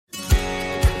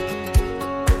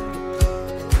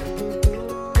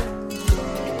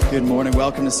Good morning.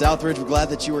 Welcome to Southridge. We're glad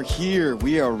that you are here.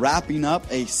 We are wrapping up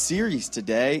a series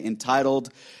today entitled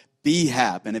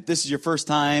BHAP. And if this is your first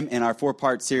time in our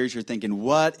 4-part series, you're thinking,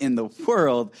 what in the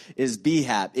world is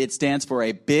BHAP? It stands for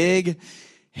a big,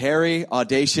 hairy,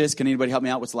 audacious. Can anybody help me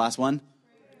out? What's the last one?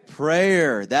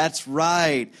 Prayer. That's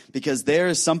right. Because there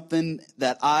is something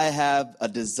that I have a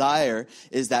desire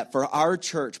is that for our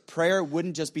church, prayer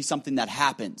wouldn't just be something that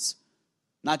happens.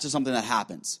 Not just something that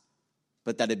happens,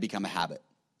 but that it become a habit.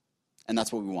 And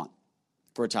that's what we want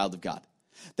for a child of God.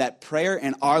 That prayer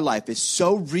in our life is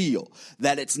so real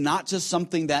that it's not just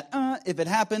something that, if it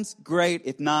happens, great.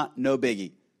 If not, no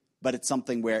biggie. But it's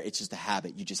something where it's just a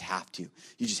habit. You just have to.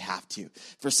 You just have to.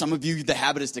 For some of you, the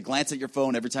habit is to glance at your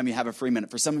phone every time you have a free minute.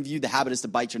 For some of you, the habit is to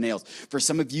bite your nails. For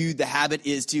some of you, the habit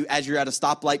is to, as you're at a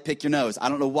stoplight, pick your nose. I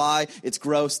don't know why. It's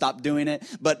gross. Stop doing it.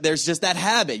 But there's just that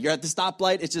habit. You're at the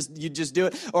stoplight. It's just, you just do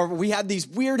it. Or we have these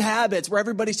weird habits where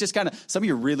everybody's just kind of, some of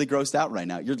you are really grossed out right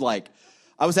now. You're like,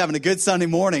 I was having a good Sunday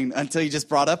morning until you just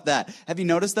brought up that. Have you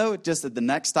noticed, though, just at the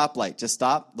next stoplight, just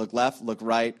stop, look left, look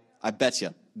right. I bet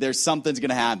you. There's something's going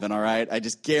to happen, all right? I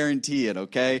just guarantee it,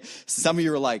 okay? Some of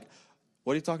you are like,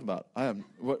 what are you talking about?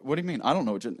 What do you mean? I don't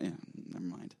know what you're... never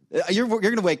mind. You're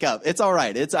going to wake up. It's all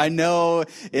right. I know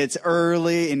it's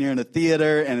early and you're in a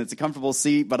theater and it's a comfortable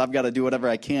seat, but I've got to do whatever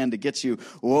I can to get you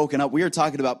woken up. We are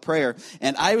talking about prayer,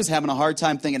 and I was having a hard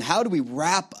time thinking, how do we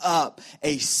wrap up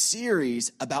a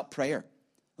series about prayer?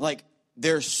 Like,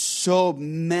 there's so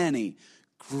many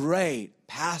great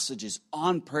passages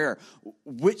on prayer.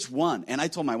 Which one? And I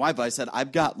told my wife, I said,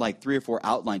 I've got like 3 or 4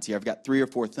 outlines here. I've got 3 or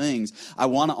 4 things. I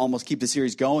want to almost keep the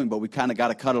series going, but we kind of got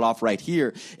to cut it off right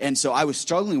here. And so I was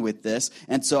struggling with this.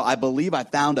 And so I believe I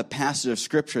found a passage of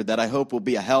scripture that I hope will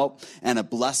be a help and a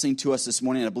blessing to us this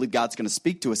morning. And I believe God's going to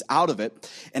speak to us out of it.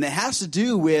 And it has to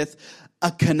do with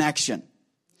a connection.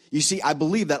 You see, I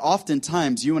believe that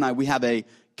oftentimes you and I, we have a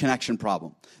connection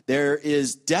problem. There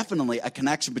is definitely a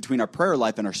connection between our prayer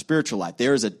life and our spiritual life.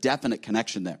 There is a definite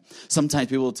connection there. Sometimes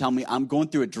people will tell me, I'm going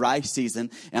through a dry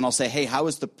season, and I'll say, hey, how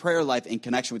is the prayer life in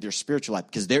connection with your spiritual life?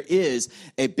 Because there is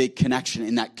a big connection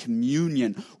in that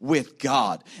communion with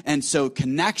God. And so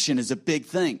connection is a big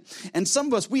thing. And some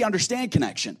of us, we understand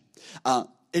connection.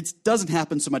 It doesn't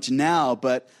happen so much now,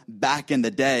 but back in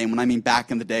the day, and when I mean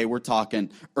back in the day, we're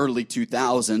talking early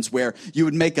 2000s, where you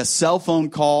would make a cell phone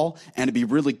call and it'd be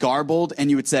really garbled, and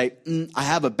you would say, I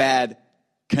have a bad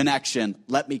connection.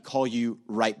 Let me call you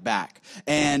right back.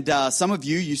 And some of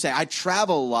you say, I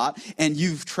travel a lot, and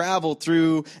you've traveled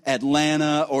through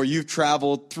Atlanta or you've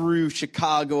traveled through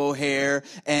Chicago O'Hare,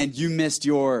 and you missed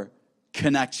your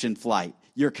connection flight,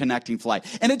 your connecting flight.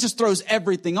 And it just throws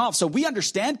everything off. So we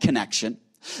understand connection.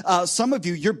 Some of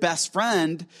you, your best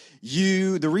friend,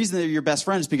 the reason they're your best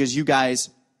friend is because you guys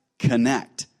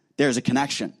connect. There's a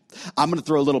connection. I'm going to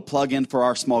throw a little plug in for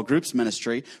our small groups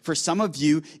ministry. For some of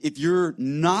you, if you're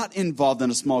not involved in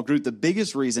a small group, the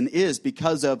biggest reason is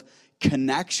because of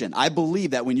connection. I believe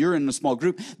that when you're in a small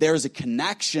group, there is a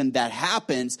connection that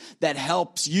happens that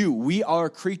helps you. We are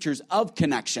creatures of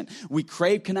connection. We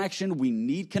crave connection. We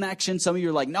need connection. Some of you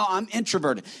are like, no, I'm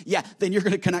introverted. Yeah, then you're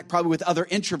going to connect probably with other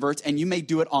introverts, and you may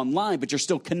do it online, but you're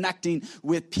still connecting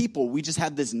with people. We just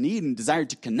have this need and desire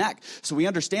to connect. So we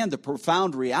understand the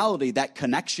profound reality that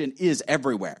connection is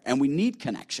everywhere, and we need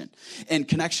connection. And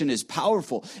connection is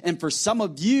powerful. And for some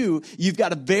of you, you've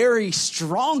got a very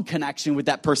strong connection with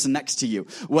that person next to you,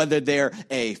 whether they're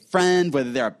a friend,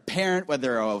 whether they're a parent, whether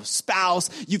they're a spouse.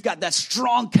 You've got that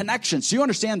strong connection. So you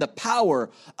understand the power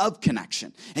of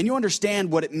connection, and you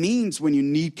understand what it means when you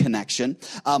need connection.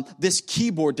 This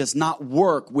keyboard does not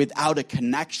work without a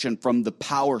connection from the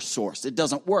power source. It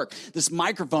doesn't work. This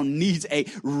microphone needs a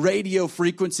radio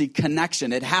frequency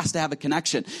connection. It has to have a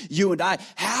connection. You and I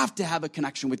have to have a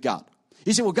connection with God.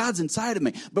 You say, well, God's inside of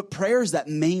me. But prayer is that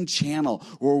main channel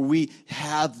where we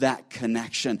have that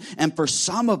connection. And for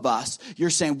some of us,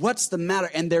 you're saying, what's the matter?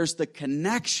 And there's the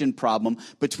connection problem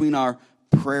between our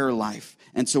prayer life.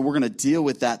 And so we're going to deal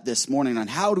with that this morning on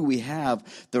how do we have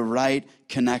the right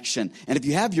connection. And if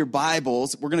you have your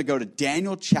Bibles, we're going to go to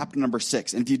Daniel chapter number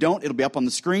 6. And if you don't, it'll be up on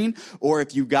the screen. Or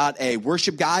if you've got a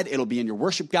worship guide, it'll be in your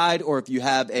worship guide. Or if you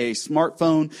have a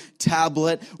smartphone,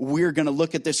 tablet, we're going to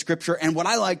look at this scripture. And what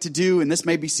I like to do, and this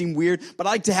may seem weird, but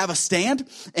I like to have a stand.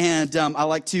 And I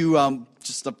like to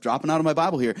just stop dropping out of my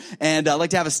Bible here. And I like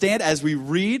to have a stand as we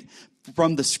read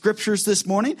from the scriptures this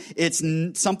morning. It's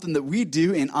something that we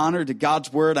do in honor to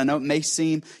God's word. I know it may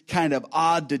seem kind of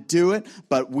odd to do it,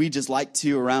 but we just like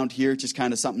to around here, just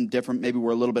kind of something different. Maybe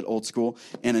we're a little bit old school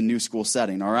in a new school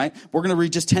setting, all right? We're going to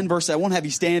read just 10 verses. I won't have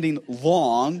you standing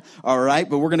long, all right?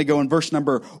 But we're going to go in verse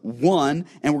number 1,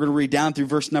 and we're going to read down through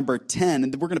verse number 10,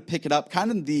 and then we're going to pick it up kind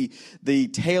of the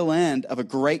tail end of a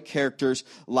great character's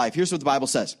life. Here's what the Bible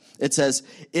says. It says,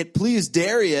 "It pleased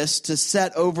Darius to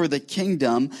set over the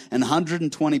kingdom and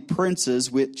 120 princes,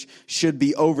 which should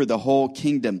be over the whole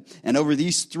kingdom, and over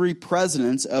these 3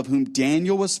 presidents, of whom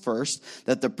Daniel was first,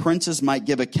 that the princes might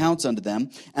give accounts unto them,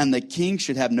 and the king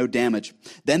should have no damage.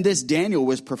 Then this Daniel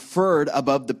was preferred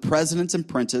above the presidents and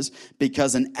princes,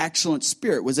 because an excellent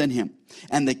spirit was in him,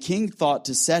 and the king thought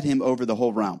to set him over the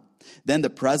whole realm. Then the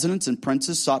presidents and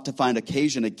princes sought to find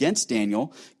occasion against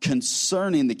Daniel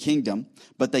concerning the kingdom,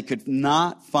 but they could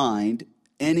not find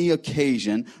any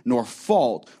occasion nor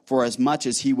fault, for as much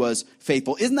as he was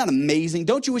faithful." Isn't that amazing?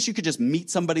 Don't you wish you could just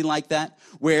meet somebody like that,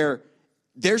 where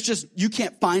you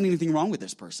can't find anything wrong with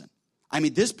this person? I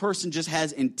mean, this person just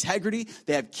has integrity,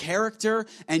 they have character,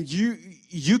 and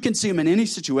you can see them in any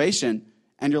situation,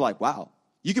 and you're like, wow.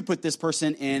 You could put this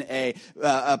person in a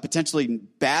potentially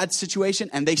bad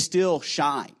situation, and they still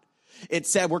shine. It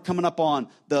said we're coming up on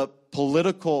the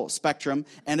political spectrum,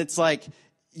 and it's like,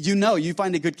 you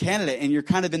find a good candidate, and you're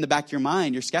kind of in the back of your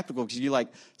mind, you're skeptical, because you're like,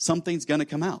 something's going to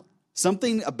come out.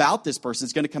 Something about this person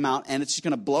is going to come out, and it's just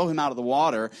going to blow him out of the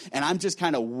water, and I'm just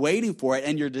kind of waiting for it,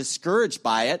 and you're discouraged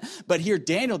by it. But here,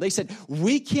 Daniel, they said,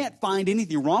 we can't find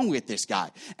anything wrong with this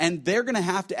guy, and they're going to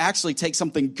have to actually take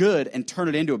something good and turn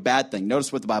it into a bad thing.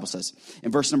 Notice what the Bible says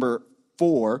in verse number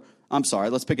 4.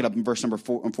 Let's pick it up in verse number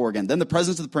 4 again. "Then the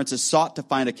presidents of the princes sought to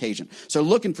find occasion." So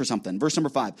looking for something. Verse number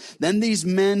 5. "Then these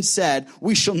men said,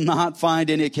 we shall not find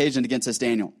any occasion against this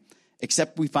Daniel,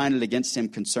 except we find it against him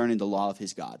concerning the law of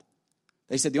his God."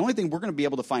 They said the only thing we're going to be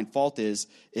able to find fault is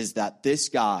that this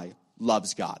guy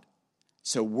loves God.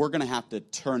 So we're going to have to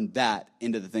turn that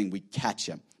into the thing we catch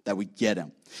him, that we get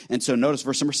him. And so notice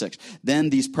verse number 6. "Then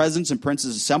these presidents and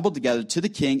princes assembled together to the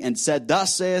king and said,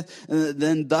 thus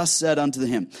said unto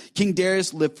him, King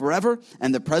Darius, live forever.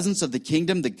 And the presence of the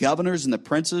kingdom, the governors and the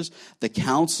princes, the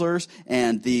counselors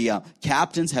and the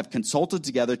captains have consulted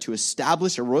together to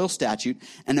establish a royal statute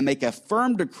and to make a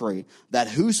firm decree that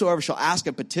whosoever shall ask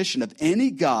a petition of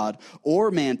any god or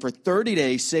man for 30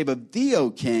 days, save of thee, O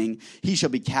king, he shall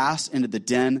be cast into the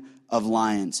den of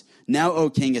lions. Now, O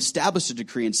king, establish a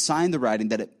decree and sign the writing,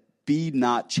 that it be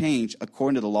not changed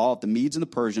according to the law of the Medes and the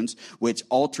Persians, which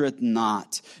altereth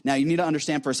not." Now, you need to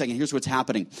understand for a second. Here's what's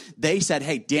happening. They said,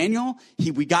 hey, Daniel,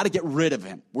 we got to get rid of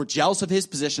him. We're jealous of his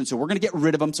position, so we're going to get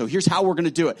rid of him. So here's how we're going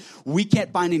to do it. We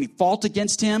can't find any fault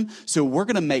against him, so we're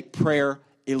going to make prayer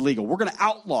illegal. We're going to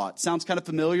outlaw it. Sounds kind of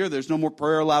familiar. There's no more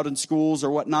prayer allowed in schools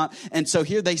or whatnot. And so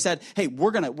here they said, hey,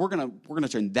 we're going to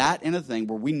turn that into a thing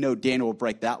where we know Daniel will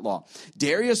break that law.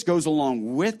 Darius goes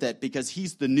along with it because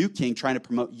he's the new king trying to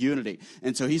promote unity.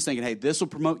 And so he's thinking, hey, this will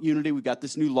promote unity. We've got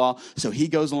this new law. So he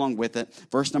goes along with it.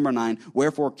 Verse number 9,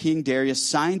 "Wherefore King Darius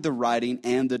signed the writing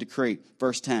and the decree."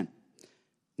 Verse 10,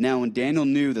 "Now when Daniel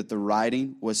knew that the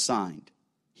writing was signed,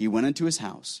 he went into his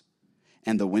house,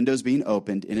 and the windows being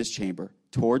opened in his chamber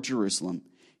toward Jerusalem,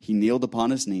 he kneeled upon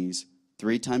his knees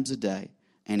 3 times a day,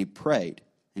 and he prayed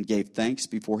and gave thanks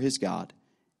before his God,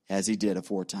 as he did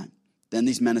aforetime. Then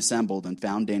these men assembled and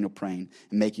found Daniel praying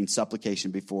and making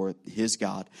supplication before his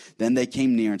God. Then they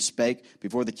came near and spake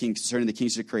before the king concerning the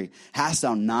king's decree. Hast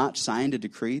thou not signed a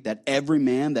decree that every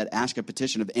man that ask a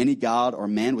petition of any god or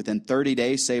man within 30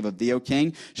 days, save of thee, O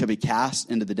king, shall be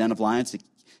cast into the den of lions? The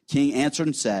king answered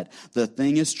and said, The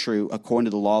thing is true, according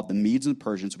to the law of the Medes and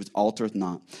Persians, which altereth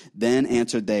not. Then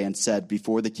answered they and said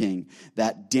before the king,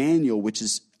 that Daniel, which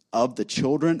is of the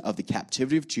children of the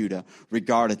captivity of Judah,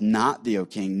 regardeth not thee, O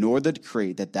king, nor the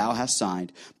decree that thou hast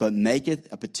signed, but maketh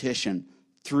a petition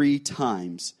 3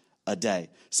 times a day.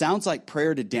 Sounds like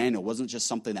prayer to Daniel wasn't just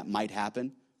something that might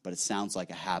happen, but it sounds like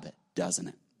a habit, doesn't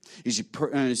it? You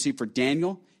see, for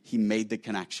Daniel, he made the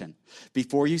connection.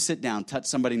 Before you sit down, touch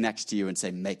somebody next to you and say,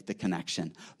 make the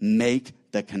connection. Make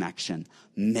the connection.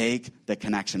 Make the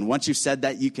connection. Once you've said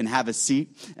that, you can have a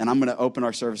seat. And I'm going to open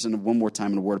our service into one more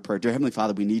time in a word of prayer. Dear Heavenly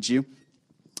Father, we need you.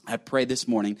 I pray this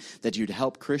morning that you'd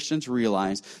help Christians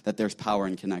realize that there's power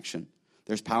in connection.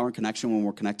 There's power in connection when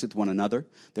we're connected with one another.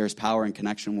 There's power in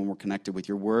connection when we're connected with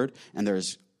your word. And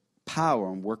there's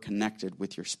power and we're connected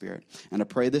with your spirit. And I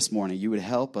pray this morning you would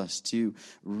help us to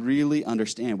really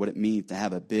understand what it means to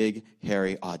have a big,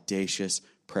 hairy, audacious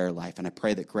prayer life. And I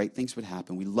pray that great things would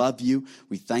happen. We love you.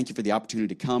 We thank you for the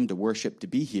opportunity to come, to worship, to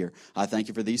be here. I thank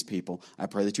you for these people. I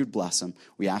pray that you would bless them.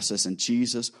 We ask this in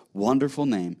Jesus' wonderful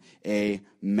name.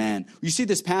 Amen. You see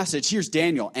this passage, here's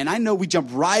Daniel, and I know we jump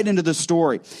right into the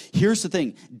story. Here's the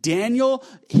thing. Daniel,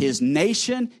 his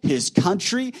nation, his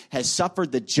country has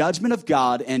suffered the judgment of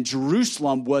God, and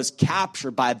Jerusalem was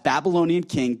captured by a Babylonian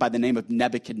king by the name of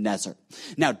Nebuchadnezzar.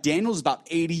 Now, Daniel's about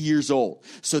 80 years old.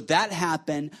 So that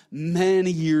happened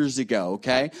many years ago,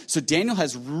 okay? So Daniel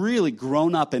has really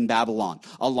grown up in Babylon,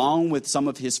 along with some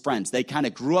of his friends. They kind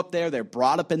of grew up there. They're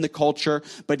brought up in the culture.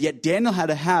 But yet Daniel had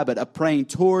a habit of praying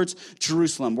towards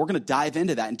Jerusalem. We're going to dive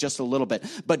into that in just a little bit.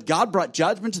 But God brought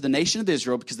judgment to the nation of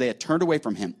Israel because they had turned away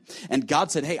from him. And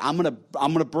God said, hey, I'm going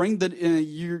to bring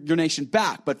your nation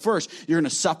back. But first, you're going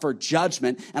to suffer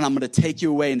judgment, and I'm going to take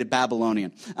you away into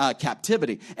Babylonian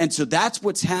captivity. And so that's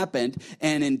what's happened.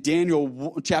 And in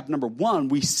Daniel chapter number 1,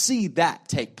 we see that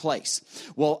take place.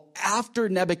 Well, after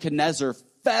Nebuchadnezzar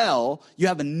fell, you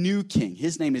have a new king.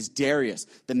 His name is Darius.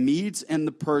 The Medes and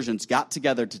the Persians got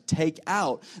together to take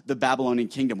out the Babylonian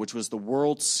kingdom, which was the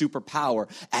world's superpower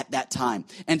at that time.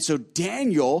 And so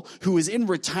Daniel, who is in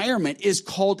retirement, is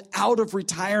called out of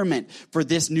retirement for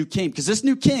this new king, because this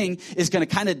new king is going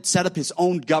to kind of set up his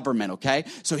own government, okay?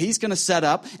 So he's going to set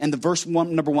up, and the verse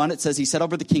number 1, it says he set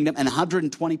over the kingdom and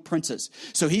 120 princes.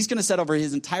 So he's going to set over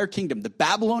his entire kingdom. The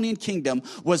Babylonian kingdom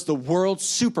was the world's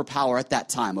superpower at that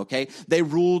time, okay? They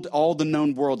ruled all the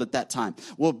known world at that time.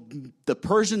 Well, the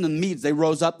Persian and the Medes, they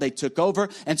rose up, they took over,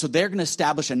 and so they're going to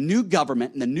establish a new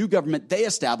government, and the new government they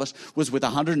established was with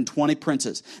 120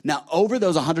 princes. Now, over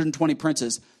those 120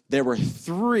 princes, there were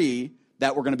 3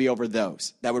 that were going to be over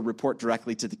those, that would report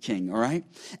directly to the king, all right?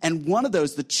 And one of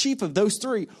those, the chief of those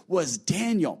 3, was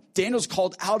Daniel. Daniel's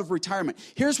called out of retirement.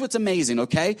 Here's what's amazing,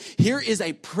 okay? Here is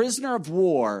a prisoner of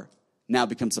war now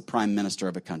becomes the prime minister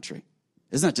of a country.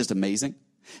 Isn't that just amazing?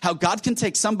 How God can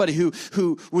take somebody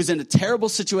who was in a terrible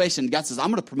situation. God says,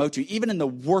 I'm going to promote you even in the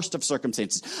worst of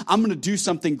circumstances. I'm going to do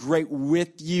something great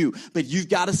with you, but you've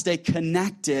got to stay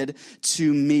connected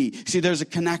to me. See, there's a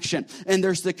connection, and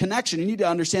there's the connection. You need to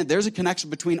understand there's a connection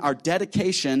between our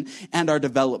dedication and our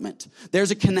development.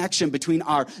 There's a connection between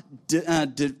our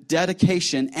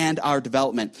dedication and our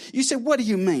development. You say, what do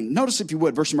you mean? Notice, if you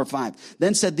would, verse number 5.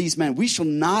 Then said these men, we shall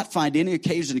not find any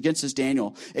occasion against this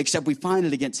Daniel, except we find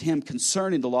it against him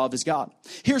concerning the law of his God.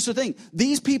 Here's the thing.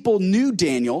 These people knew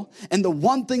Daniel, and the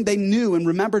one thing they knew and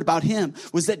remembered about him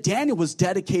was that Daniel was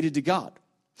dedicated to God.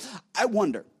 I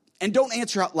wonder, and don't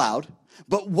answer out loud,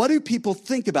 but what do people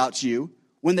think about you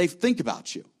when they think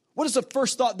about you? What is the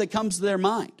first thought that comes to their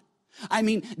mind? I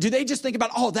mean, do they just think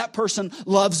about, oh, that person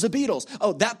loves the Beatles.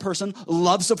 Oh, that person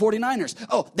loves the 49ers.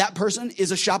 Oh, that person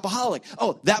is a shopaholic.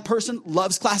 Oh, that person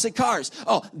loves classic cars.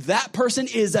 Oh, that person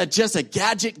is just a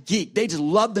gadget geek. They just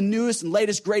love the newest and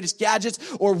latest, greatest gadgets.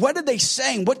 Or what are they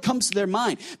saying? What comes to their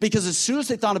mind? Because as soon as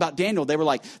they thought about Daniel, they were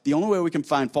like, the only way we can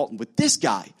find fault with this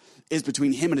guy is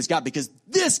between him and his God, because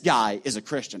this guy is a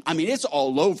Christian. I mean, it's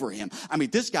all over him. I mean,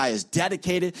 this guy is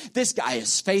dedicated. This guy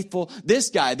is faithful. This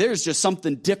guy, there's just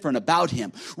something different about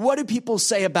him. What do people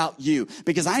say about you?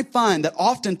 Because I find that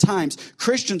oftentimes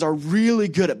Christians are really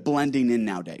good at blending in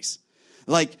nowadays.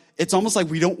 Like, it's almost like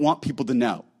we don't want people to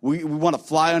know. We want to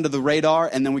fly under the radar,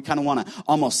 and then we kind of want to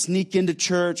almost sneak into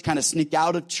church, kind of sneak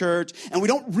out of church. And we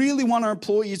don't really want our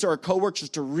employees or our coworkers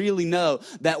to really know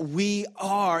that we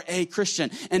are a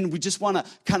Christian. And we just want to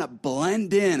kind of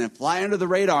blend in and fly under the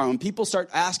radar. When people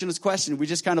start asking us questions, we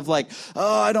just kind of like,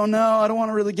 oh, I don't know. I don't want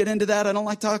to really get into that. I don't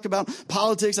like to talk about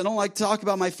politics. I don't like to talk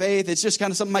about my faith. It's just kind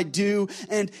of something I do.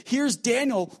 And here's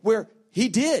Daniel, where he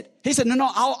did. He said, no,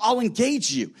 I'll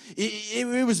engage you.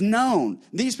 It was known.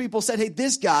 These people said, hey,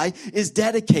 this guy is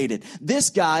dedicated. This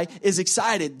guy is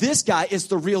excited. This guy is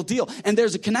the real deal. And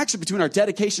there's a connection between our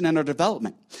dedication and our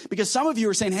development. Because some of you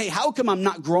are saying, hey, how come I'm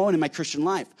not growing in my Christian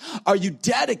life? Are you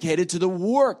dedicated to the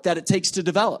work that it takes to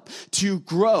develop, to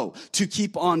grow, to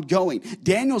keep on going?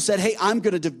 Daniel said, hey, I'm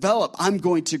going to develop. I'm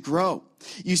going to grow.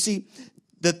 You see,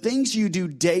 the things you do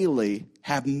daily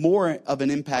have more of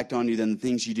an impact on you than the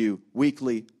things you do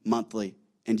weekly, monthly,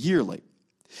 and yearly.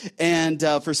 And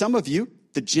for some of you,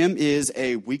 the gym is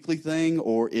a weekly thing,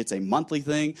 or it's a monthly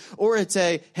thing, or it's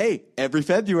a, hey, every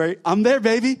February, I'm there,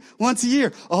 baby, once a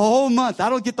year, a whole month. I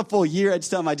don't get the full year. I just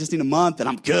tell them I just need a month, and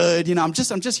I'm good. You know, I'm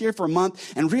just here for a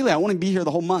month, and really, I want to be here the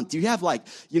whole month. Do you have like,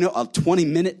 a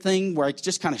 20-minute thing where I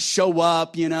just kind of show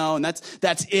up, and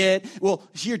that's it? Well,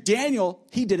 here, Daniel,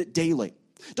 he did it daily.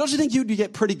 Don't you think you'd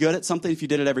get pretty good at something if you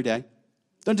did it every day?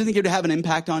 Don't you think it would have an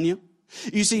impact on you?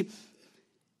 You see,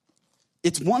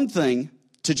 it's one thing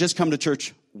to just come to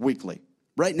church weekly.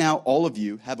 Right now, all of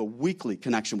you have a weekly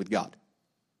connection with God.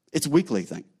 It's a weekly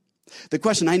thing. The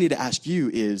question I need to ask you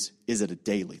is it a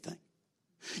daily thing?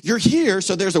 You're here,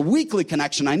 so there's a weekly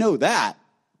connection. I know that.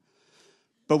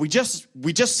 But we just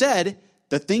said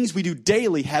the things we do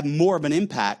daily have more of an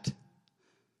impact.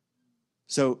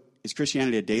 So is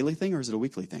Christianity a daily thing or is it a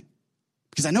weekly thing?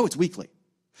 Because I know it's weekly.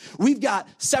 We've got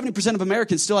 70% of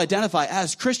Americans still identify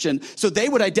as Christian, so they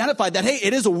would identify that, hey,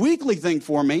 it is a weekly thing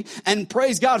for me, and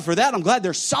praise God for that. I'm glad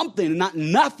there's something and not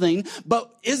nothing, but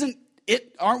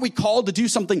aren't we called to do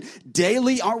something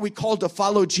daily? Aren't we called to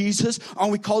follow Jesus?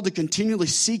 Aren't we called to continually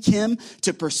seek him,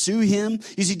 to pursue him?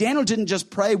 You see, Daniel didn't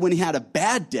just pray when he had a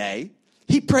bad day.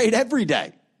 He prayed every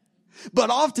day. But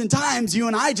oftentimes, you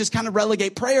and I just kind of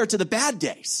relegate prayer to the bad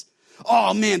days.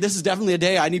 Oh, man, this is definitely a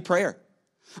day I need prayer.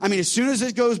 I mean, as soon as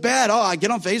it goes bad, I get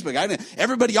on Facebook.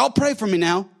 Everybody, y'all pray for me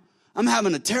now. I'm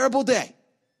having a terrible day.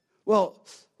 Well,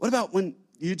 what about when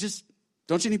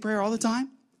don't you need prayer all the time?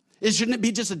 Shouldn't it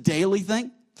be just a daily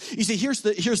thing? You see, here's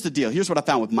the deal. Here's what I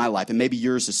found with my life, and maybe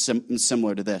yours is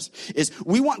similar to this, is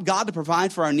we want God to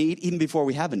provide for our need even before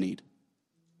we have a need.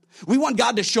 We want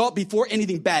God to show up before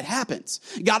anything bad happens.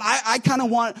 God, I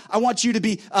want you to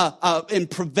be in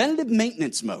preventative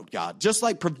maintenance mode, God, just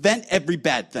like prevent every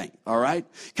bad thing, all right?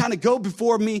 Kind of go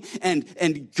before me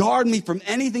and guard me from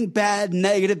anything bad,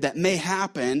 negative that may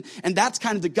happen, and that's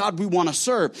kind of the God we want to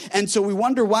serve. And so we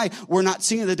wonder why we're not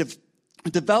seeing the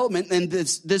development and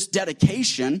this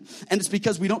dedication, and it's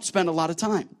because we don't spend a lot of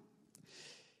time.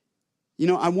 You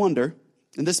know, I wonder,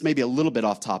 and this may be a little bit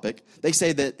off topic, they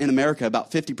say that in America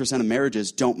about 50% of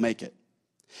marriages don't make it.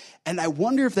 And I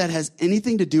wonder if that has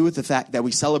anything to do with the fact that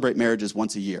we celebrate marriages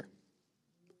once a year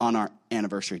on our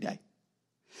anniversary day.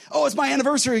 Oh, it's my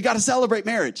anniversary, we got to celebrate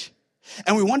marriage.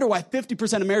 And we wonder why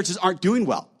 50% of marriages aren't doing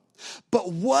well.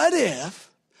 But what if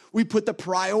we put the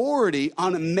priority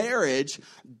on a marriage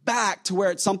back to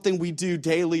where it's something we do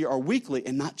daily or weekly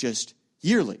and not just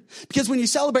yearly? Because when you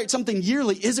celebrate something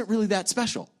yearly, is it really that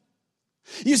special?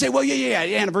 You say, well, yeah,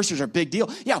 anniversaries are a big deal.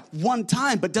 Yeah, one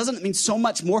time, but doesn't it mean so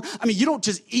much more? I mean, you don't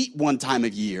just eat one time a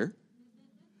year.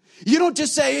 You don't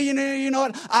just say, you know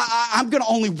what, I'm going to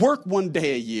only work one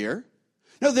day a year.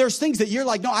 No, there's things that you're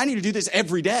like, no, I need to do this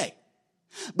every day.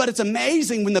 But it's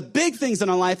amazing when the big things in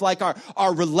our life, like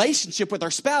our relationship with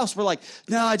our spouse, we're like,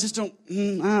 no, I just don't,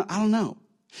 I don't know.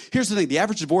 Here's the thing. The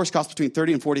average divorce costs between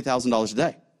 $30,000 and $40,000 a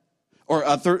day, or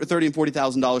 $30,000 and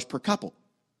 $40,000 per couple.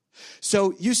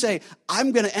 So you say,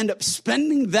 I'm going to end up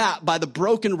spending that by the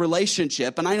broken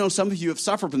relationship. And I know some of you have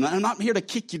suffered from that. I'm not here to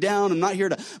kick you down. I'm not here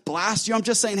to blast you. I'm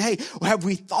just saying, hey, have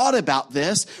we thought about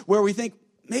this where we think,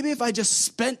 maybe if I just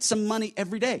spent some money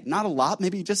every day, not a lot,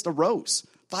 maybe just a rose,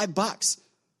 $5,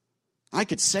 I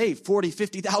could save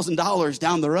 $40,000, $50,000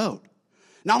 down the road.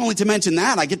 Not only to mention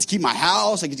that, I get to keep my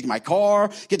house, I get to keep my car,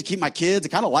 get to keep my kids. I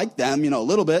kind of like them, a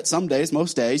little bit. Some days,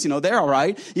 most days, they're all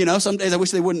right. Some days I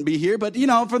wish they wouldn't be here, but,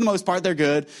 for the most part, they're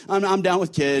good. I'm down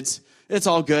with kids. It's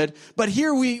all good. But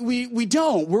here we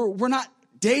don't. We're not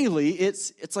daily.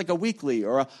 It's like a weekly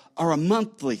or a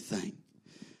monthly thing.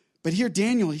 But here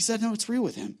Daniel, he said, no, it's real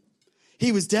with him.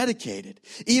 He was dedicated.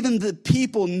 Even the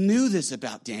people knew this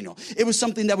about Daniel. It was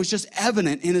something that was just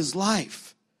evident in his life.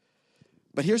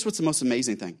 But here's what's the most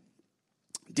amazing thing.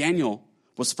 Daniel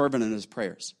was fervent in his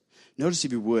prayers. Notice,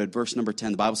 if you would, verse number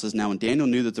 10, the Bible says, now when Daniel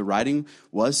knew that the writing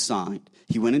was signed,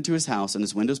 he went into his house, and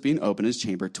his windows being open in his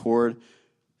chamber toward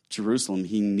Jerusalem,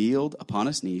 he kneeled upon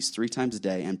his knees 3 times a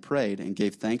day and prayed and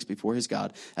gave thanks before his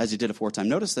God as he did aforetime.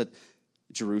 Notice that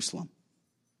Jerusalem.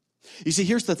 You see,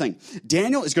 here's the thing.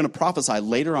 Daniel is going to prophesy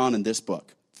later on in this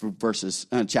book, verses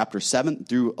chapter 7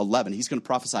 through 11. He's going to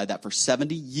prophesy that for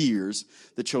 70 years,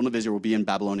 the children of Israel will be in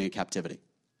Babylonian captivity.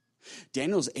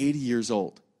 Daniel's 80 years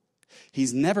old.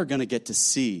 He's never going to get to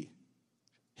see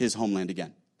his homeland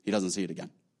again. He doesn't see it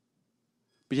again.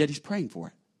 But yet he's praying for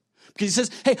it. Because he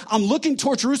says, hey, I'm looking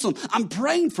toward Jerusalem. I'm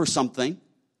praying for something.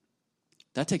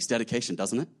 That takes dedication,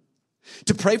 doesn't it?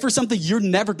 To pray for something you're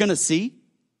never going to see.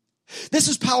 This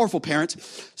is powerful,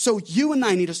 parents. So you and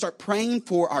I need to start praying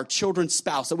for our children's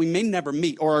spouse that we may never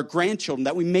meet, or our grandchildren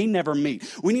that we may never meet.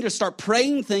 We need to start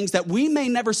praying things that we may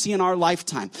never see in our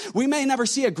lifetime. We may never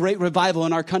see a great revival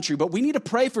in our country, but we need to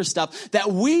pray for stuff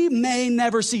that we may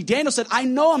never see. Daniel said, I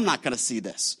know I'm not going to see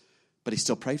this, but he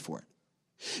still prayed for it.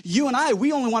 You and I,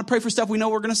 we only want to pray for stuff we know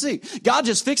we're going to see. God,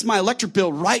 just fix my electric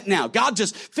bill right now. God,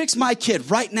 just fix my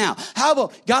kid right now. How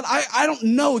about, God, I don't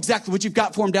know exactly what you've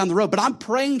got for him down the road, but I'm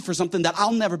praying for something that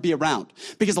I'll never be around.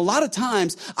 Because a lot of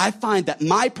times I find that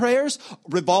my prayers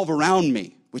revolve around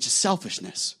me, which is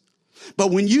selfishness.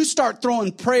 But when you start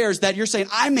throwing prayers that you're saying,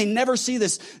 I may never see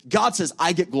this, God says,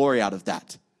 I get glory out of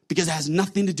that because it has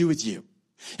nothing to do with you.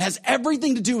 It has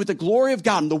everything to do with the glory of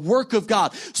God and the work of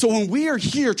God. So when we are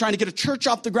here trying to get a church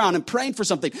off the ground and praying for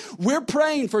something, we're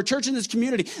praying for a church in this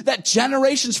community that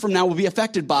generations from now will be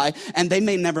affected by, and they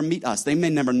may never meet us. They may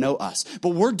never know us, but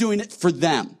we're doing it for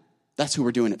them. That's who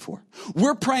we're doing it for.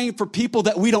 We're praying for people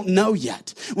that we don't know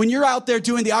yet. When you're out there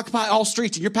doing the Occupy All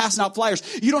Streets and you're passing out flyers,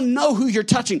 you don't know who you're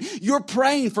touching. You're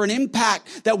praying for an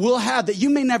impact that we'll have that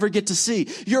you may never get to see.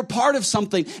 You're part of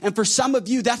something. And for some of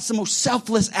you, that's the most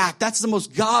selfless act. That's the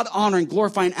most God-honoring,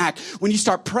 glorifying act. When you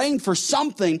start praying for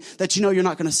something that you know you're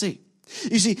not going to see.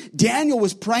 You see, Daniel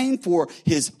was praying for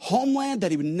his homeland that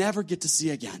he would never get to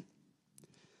see again.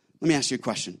 Let me ask you a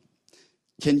question.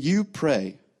 Can you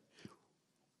pray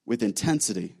with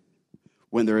intensity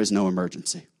when there is no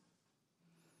emergency?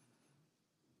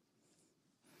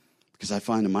 Because I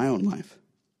find in my own life,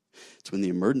 it's when the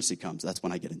emergency comes, that's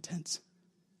when I get intense.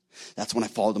 That's when I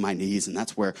fall to my knees, and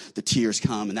that's where the tears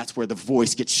come, and that's where the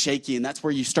voice gets shaky, and that's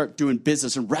where you start doing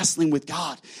business and wrestling with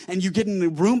God, and you get in a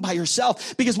room by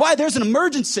yourself. Because why? There's an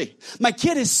emergency. My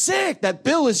kid is sick. That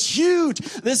bill is huge.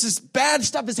 This is bad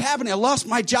stuff is happening. I lost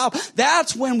my job.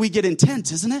 That's when we get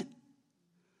intense, isn't it?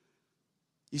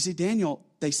 You see, Daniel,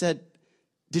 they said,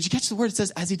 did you catch the word? It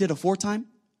says, as he did aforetime.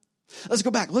 Let's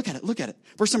go back. Look at it.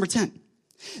 Verse number 10.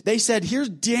 They said, here's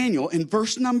Daniel in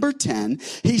verse number 10.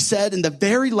 He said in the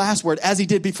very last word, as he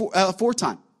did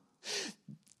aforetime.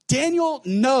 Daniel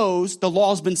knows the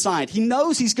law's been signed. He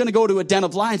knows he's going to go to a den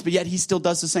of lions, but yet he still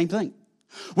does the same thing.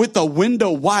 With the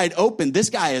window wide open, this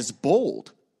guy is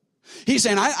bold. He's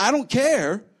saying, I don't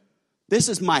care. This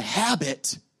is my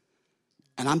habit,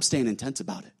 and I'm staying intense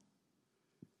about it.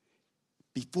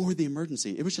 Before the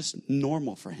emergency, it was just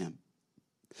normal for him.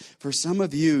 For some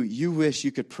of you, you wish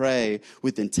you could pray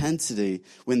with intensity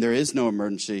when there is no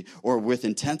emergency, or with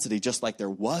intensity just like there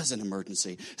was an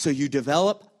emergency. So you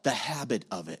develop the habit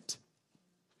of it.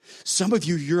 Some of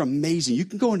you, you're amazing. You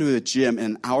can go into the gym in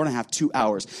an hour and a half, 2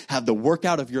 hours, have the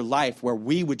workout of your life where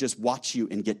we would just watch you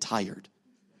and get tired.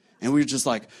 And we were just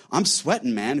like, I'm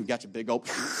sweating, man. We've got your big old,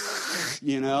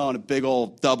 and a big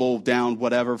old double down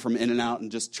whatever from In-N-Out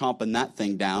and just chomping that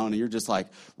thing down. And you're just like,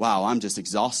 wow, I'm just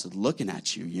exhausted looking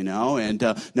at you, And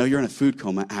no, you're in a food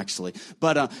coma, actually.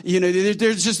 But,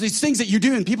 there's just these things that you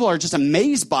do and people are just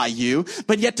amazed by you.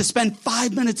 But yet to spend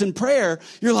 5 minutes in prayer,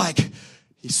 you're like,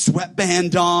 you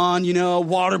sweatband on,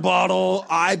 water bottle,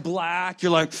 eye black.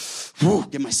 You're like, whew,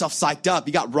 get myself psyched up.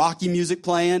 You got Rocky music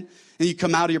playing. And you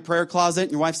come out of your prayer closet,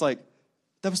 and your wife's like,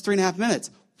 that was 3.5 minutes.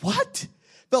 What?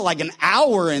 Felt like an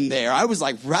hour in there. I was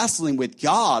like wrestling with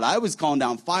God. I was calling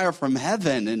down fire from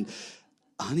heaven. And,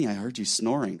 honey, I heard you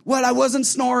snoring. What? I wasn't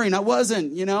snoring. I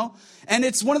wasn't, And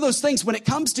it's one of those things when it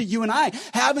comes to you and I,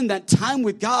 having that time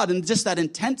with God and just that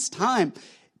intense time,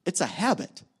 it's a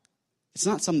habit. It's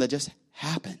not something that just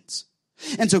happens.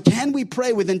 And so can we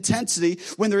pray with intensity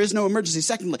when there is no emergency?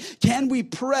 Secondly, can we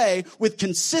pray with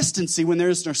consistency when there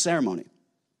is no ceremony?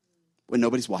 When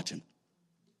nobody's watching.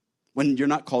 When you're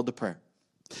not called to prayer.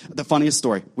 The funniest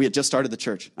story, we had just started the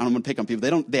church. I don't want to pick on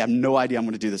people. They have no idea I'm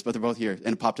going to do this, but they're both here,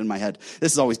 and it popped in my head.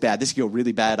 This is always bad. This could go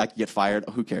really bad. I could get fired.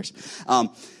 Who cares?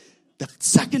 The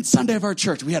second Sunday of our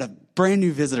church, we had a brand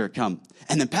new visitor come.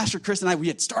 And then Pastor Chris and I, we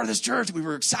had started this church. We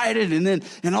were excited.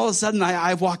 And all of a sudden,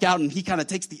 I walk out, and he kind of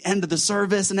takes the end of the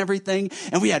service and everything.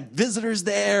 And we had visitors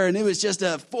there, and it was just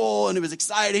full, and it was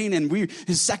exciting. And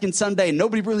his second Sunday, and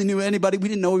nobody really knew anybody. We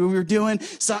didn't know what we were doing,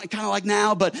 so, kind of like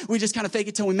now, but we just kind of fake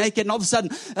it till we make it. And all of a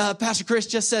sudden, Pastor Chris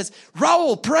just says,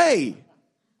 Raul, pray.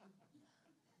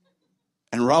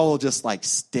 And Raul just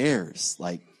stares,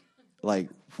 like,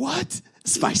 what?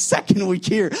 It's my second week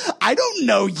here. I don't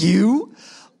know you.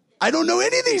 I don't know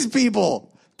any of these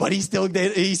people. But he still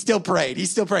did. He still prayed.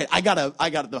 I got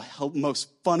the most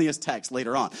funniest text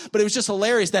later on. But it was just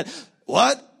hilarious that,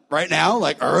 what? Right now?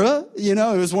 It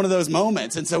was one of those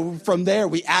moments. And so from there,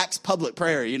 we axed public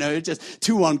prayer. It's just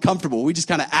too uncomfortable. We just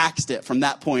kind of axed it from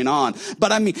that point on.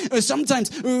 But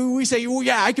sometimes we say, well,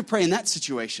 yeah, I could pray in that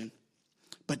situation.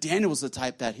 But Daniel was the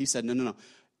type that he said, no.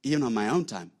 Even on my own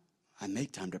time, I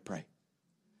make time to pray.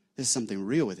 This is something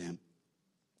real with him.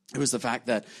 It was the fact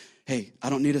that, hey, I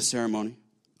don't need a ceremony.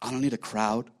 I don't need a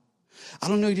crowd. I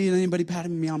don't need anybody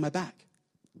patting me on my back.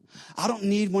 I don't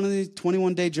need one of these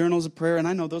 21-day journals of prayer, and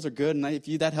I know those are good, and if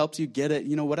that helps you get it,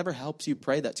 whatever helps you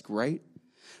pray, that's great.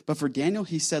 But for Daniel,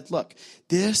 he said, look,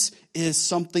 this is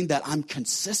something that I'm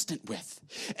consistent with.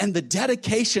 And the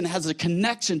dedication has a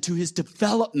connection to his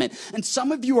development. And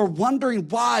some of you are wondering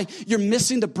why you're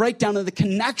missing the breakdown of the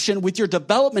connection with your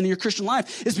development in your Christian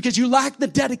life. Is because you lack the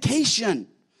dedication.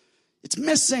 It's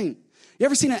missing. You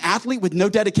ever seen an athlete with no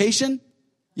dedication?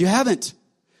 You haven't.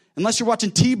 Unless you're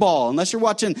watching T-ball, unless you're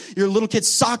watching your little kids'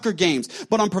 soccer games.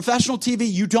 But on professional TV,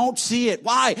 you don't see it.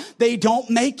 Why? They don't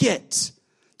make it.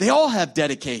 They all have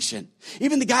dedication.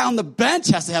 Even the guy on the bench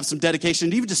has to have some dedication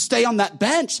to even just stay on that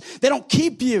bench. They don't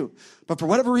keep you. But for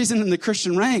whatever reason in the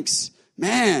Christian ranks,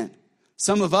 man,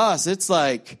 some of us, it's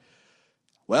like,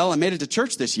 well, I made it to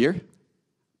church this year.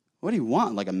 What do you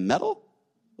want? Like a medal?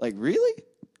 Like, really?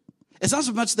 It's not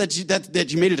so much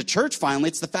that you made it to church finally.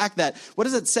 It's the fact that, what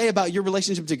does it say about your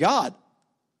relationship to God?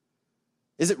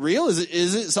 Is it real?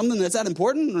 Is it something that's that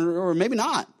important or maybe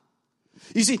not?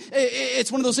 You see,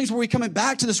 it's one of those things where we're coming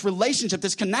back to this relationship,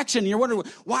 this connection, and you're wondering,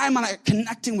 why am I not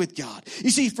connecting with God?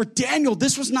 You see, for Daniel,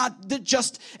 this was not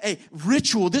just a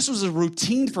ritual. This was a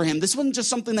routine for him. This wasn't just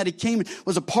something that he came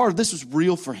was a part of. This was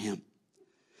real for him.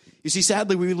 You see,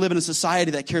 sadly, we live in a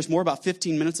society that cares more about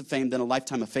 15 minutes of fame than a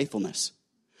lifetime of faithfulness.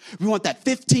 We want that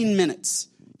 15 minutes.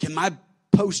 Can my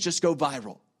post just go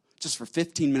viral? Just for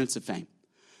 15 minutes of fame.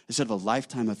 Instead of a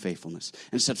lifetime of faithfulness.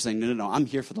 Instead of saying, no, I'm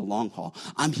here for the long haul.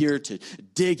 I'm here to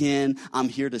dig in. I'm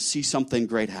here to see something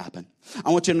great happen. I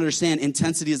want you to understand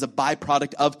intensity is a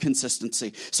byproduct of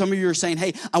consistency. Some of you are saying,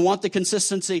 hey, I want the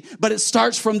consistency, but it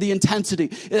starts from the intensity.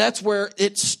 That's where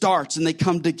it starts and they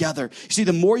come together. You see,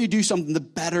 the more you do something, the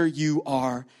better you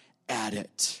are at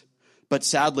it. But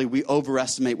sadly, we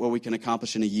overestimate what we can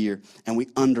accomplish in a year, and we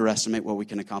underestimate what we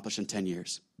can accomplish in 10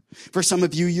 years. For some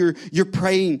of you, you're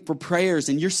praying for prayers,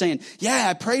 and you're saying, yeah,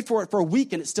 I prayed for it for a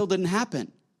week, and it still didn't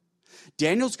happen.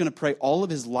 Daniel's going to pray all of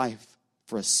his life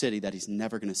for a city that he's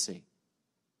never going to see.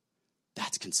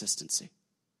 That's consistency.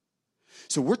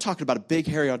 So we're talking about a big,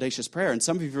 hairy, audacious prayer, and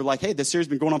some of you are like, hey, this series has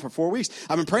been going on for 4 weeks.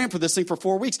 I've been praying for this thing for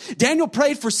 4 weeks. Daniel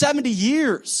prayed for 70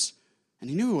 years, and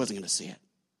he knew he wasn't going to see it.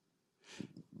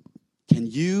 Can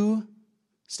you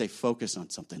stay focused on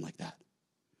something like that?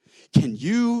 Can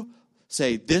you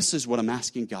say, this is what I'm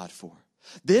asking God for?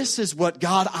 This is what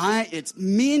God, it's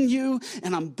me and you,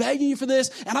 and I'm begging you for this,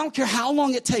 and I don't care how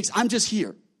long it takes. I'm just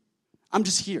here. I'm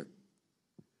just here.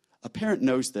 A parent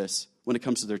knows this when it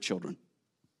comes to their children.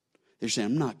 They're saying,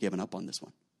 I'm not giving up on this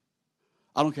one.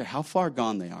 I don't care how far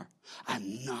gone they are.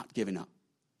 I'm not giving up.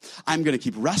 I'm going to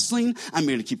keep wrestling. I'm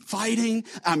going to keep fighting.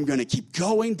 I'm going to keep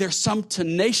going. There's some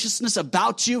tenaciousness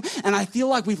about you. And I feel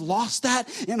like we've lost that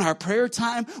in our prayer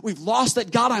time. We've lost that.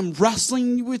 God, I'm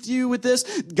wrestling with you with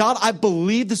this. God, I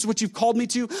believe this is what you've called me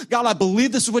to. God, I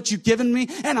believe this is what you've given me.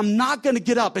 And I'm not going to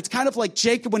get up. It's kind of like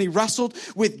Jacob when he wrestled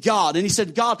with God. And he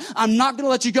said, God, I'm not going to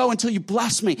let you go until you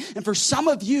bless me. And for some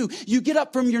of you, you get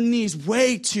up from your knees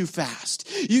way too fast.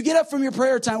 You get up from your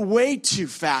prayer time way too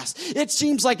fast. It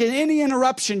seems like in any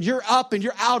interruption, you're up and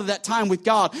you're out of that time with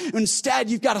God. Instead,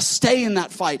 you've got to stay in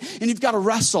that fight and you've got to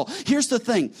wrestle. Here's the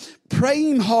thing.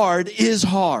 Praying hard is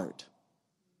hard.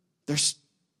 There's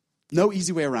no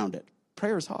easy way around it.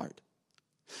 Prayer is hard.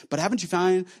 But haven't you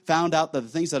found out that the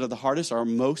things that are the hardest are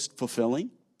most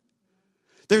fulfilling?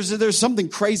 There's something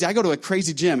crazy. I go to a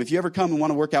crazy gym. If you ever come and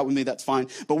want to work out with me, that's fine.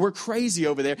 But we're crazy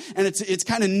over there. And it's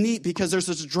kind of neat because there's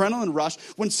this adrenaline rush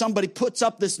when somebody puts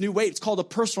up this new weight. It's called a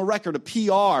personal record, a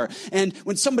PR. And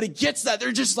when somebody gets that,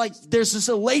 they're just like, there's this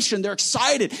elation. They're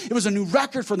excited. It was a new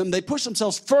record for them. They push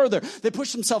themselves further. They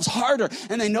push themselves harder.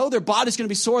 And they know their body's going to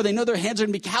be sore. They know their hands are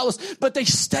going to be calloused. But they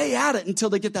stay at it until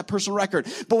they get that personal record.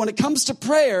 But when it comes to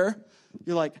prayer,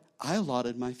 you're like, I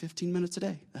allotted my 15 minutes a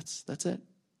day. That's it.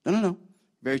 No.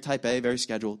 Very type A, very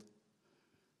scheduled.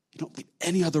 You don't leave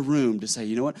any other room to say,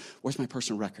 you know what? Where's my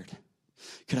personal record?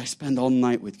 Could I spend all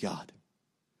night with God?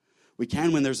 We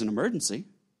can when there's an emergency.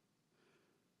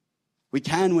 We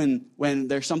can when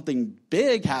there's something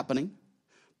big happening.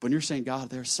 But when you're saying,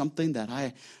 God, there's something that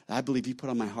I believe you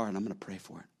put on my heart, and I'm going to pray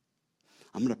for it.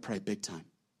 I'm going to pray big time.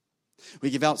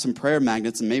 We give out some prayer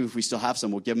magnets, and maybe if we still have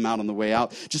some, we'll give them out on the way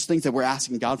out. Just things that we're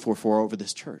asking God for over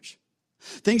this church.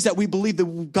 Things that we believe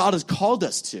that God has called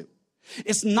us to.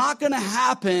 It's not going to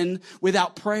happen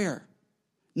without prayer.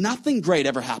 Nothing great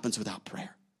ever happens without prayer.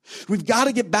 We've got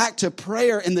to get back to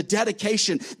prayer and the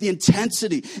dedication, the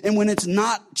intensity, and when it's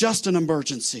not just an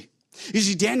emergency. You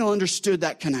see, Daniel understood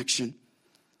that connection,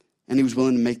 and he was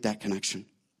willing to make that connection.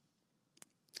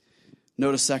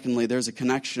 Notice, secondly, there's a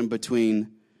connection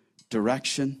between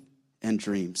direction and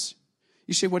dreams.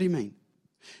 You say, what do you mean?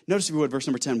 Notice if you would, verse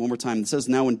number 10, one more time. It says,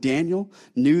 now when Daniel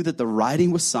knew that the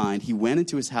writing was signed, he went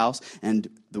into his house, and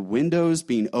the windows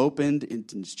being opened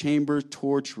into his chamber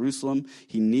toward Jerusalem,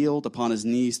 he kneeled upon his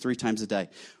knees 3 times a day.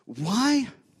 Why?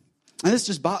 And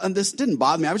this didn't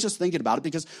bother me. I was just thinking about it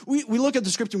because we look at the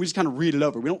scripture and we just kind of read it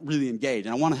over. We don't really engage,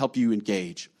 and I want to help you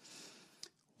engage.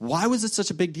 Why was it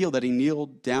such a big deal that he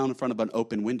kneeled down in front of an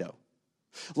open window?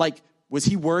 Like, was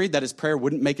he worried that his prayer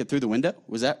wouldn't make it through the window?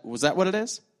 Was that what it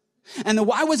is? And then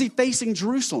why was he facing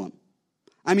Jerusalem?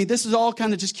 I mean, this is all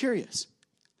kind of just curious.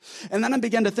 And then I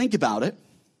began to think about it.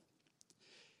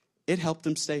 It helped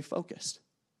him stay focused.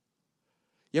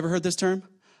 You ever heard this term?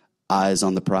 Eyes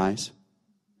on the prize.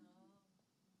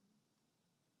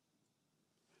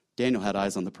 Daniel had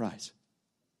eyes on the prize.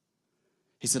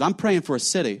 He said, I'm praying for a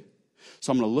city,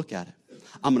 so I'm going to look at it.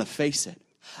 I'm going to face it.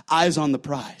 Eyes on the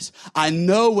prize. I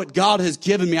know what God has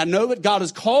given me. I know what God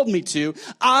has called me to.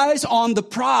 Eyes on the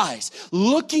prize.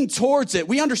 Looking towards it.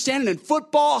 We understand it in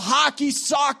football, hockey,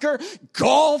 soccer,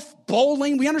 golf,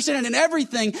 bowling. We understand it in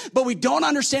everything, but we don't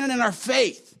understand it in our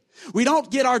faith. We don't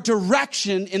get our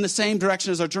direction in the same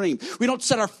direction as our dream. We don't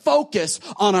set our focus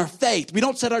on our faith. We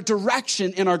don't set our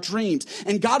direction in our dreams.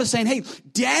 And God is saying, hey,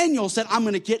 Daniel said, I'm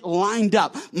going to get lined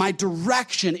up. My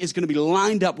direction is going to be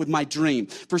lined up with my dream.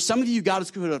 For some of you, God is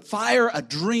going to put a fire, a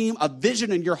dream, a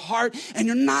vision in your heart, and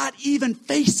you're not even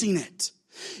facing it.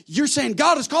 You're saying,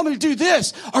 God has called me to do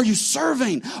this. Are you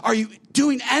serving? Are you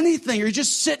doing anything? Are you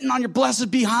just sitting on your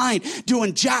blessed behind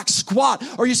doing jack squat?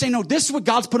 Or are you saying, no, this is what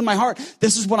God's put in my heart.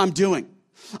 This is what I'm doing.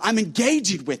 I'm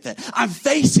engaging with it. I'm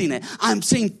facing it. I'm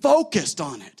staying focused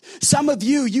on it. Some of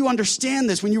you understand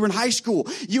this. When you were in high school,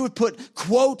 you would put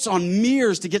quotes on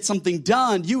mirrors to get something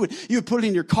done. You would put it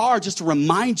in your car just to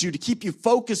remind you, to keep you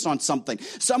focused on something.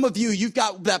 Some of you've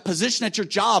got that position at your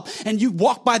job and you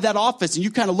walk by that office and you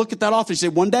kind of look at that office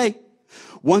and say,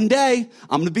 one day,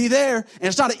 I'm going to be there. And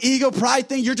it's not an ego pride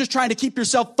thing. You're just trying to keep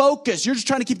yourself focused. You're just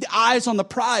trying to keep the eyes on the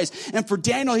prize. And for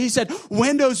Daniel, he said,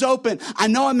 windows open. I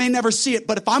know I may never see it,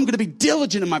 but if I'm going to be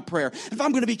diligent in my prayer, if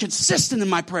I'm going to be consistent in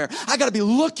my prayer, I got to be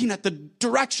looking at the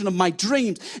direction of my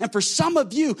dreams. And for some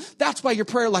of you, that's why your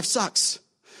prayer life sucks.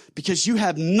 Because you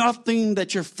have nothing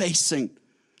that you're facing.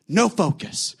 No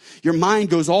focus. Your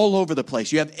mind goes all over the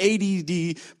place. You have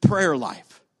ADD prayer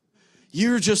life.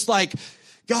 You're just like,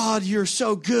 God, you're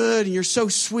so good and you're so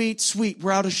sweet.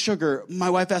 We're out of sugar. My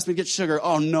wife asked me to get sugar.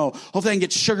 Oh no. Hopefully I can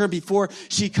get sugar before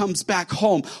she comes back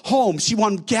home. She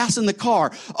wanted gas in the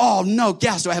car. Oh no,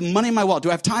 gas. Do I have money in my wallet? Do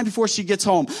I have time before she gets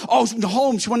home? Oh,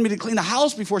 home. She wanted me to clean the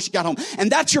house before she got home. And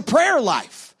that's your prayer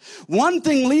life. One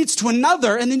thing leads to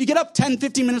another. And then you get up 10,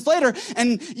 15 minutes later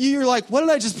and you're like, what did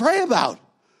I just pray about?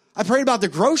 I prayed about the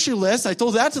grocery list. I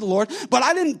told that to the Lord, but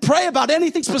I didn't pray about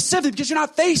anything specific because you're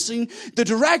not facing the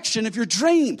direction of your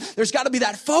dream. There's got to be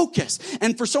that focus.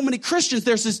 And for so many Christians,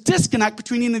 there's this disconnect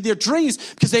between their dreams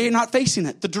because they are not facing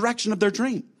it, the direction of their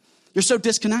dream. You're so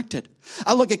disconnected.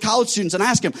 I look at college students and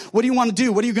ask them, what do you want to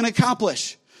do? What are you going to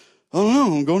accomplish? I don't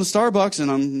know. I'm going to Starbucks and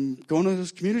I'm going to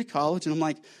this community college. And I'm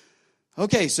like,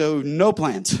 okay, so no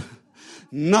plans,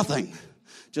 nothing.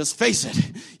 Just face it.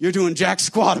 You're doing jack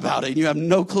squat about it and you have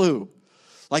no clue.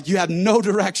 Like you have no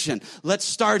direction. Let's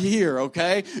start here,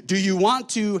 okay? Do you want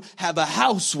to have a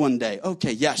house one day?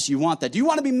 Okay, yes, you want that. Do you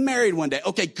want to be married one day?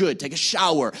 Okay, good. Take a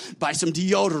shower. Buy some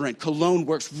deodorant. Cologne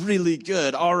works really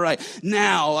good. All right.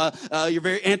 Now, you're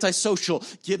very antisocial.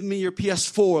 Give me your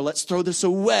PS4. Let's throw this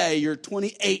away. You're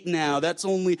 28 now. That's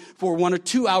only for 1 or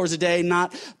 2 hours a day,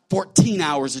 not 14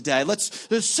 hours a day.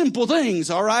 There's simple things,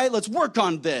 all right? Let's work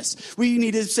on this. We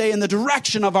need to stay in the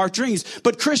direction of our dreams.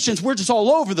 But Christians, we're just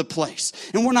all over the place.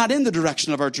 And we're not in the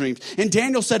direction of our dreams. And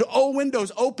Daniel said, oh,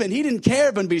 windows open. He didn't care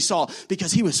if anybody saw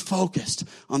because he was focused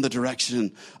on the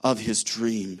direction of his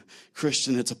dream.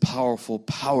 Christian, it's a powerful,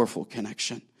 powerful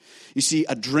connection. You see,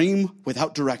 a dream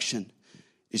without direction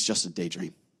is just a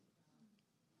daydream.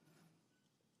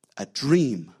 A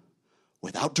dream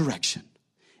without direction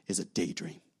is a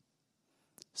daydream.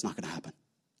 It's not going to happen.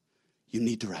 You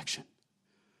need direction.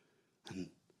 And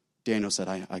Daniel said,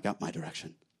 I got my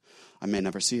direction. I may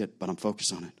never see it, but I'm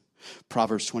focused on it.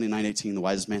 Proverbs 29:18, the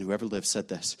wisest man who ever lived, said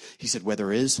this. He said, where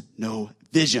there is no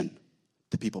vision,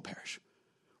 the people perish.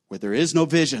 Where there is no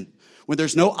vision, when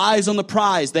there's no eyes on the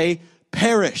prize, they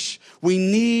perish. We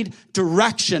need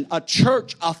direction. A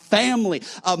church, a family,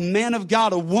 a man of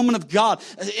God, a woman of God.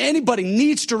 Anybody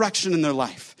needs direction in their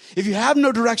life. If you have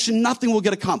no direction, nothing will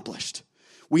get accomplished.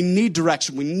 We need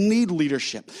direction. We need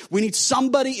leadership. We need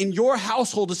somebody in your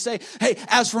household to say, hey,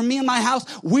 as for me and my house,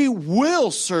 we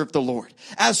will serve the Lord.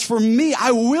 As for me,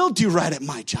 I will do right at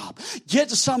my job.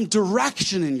 Get some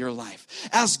direction in your life.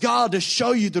 Ask God to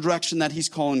show you the direction that he's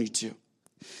calling you to.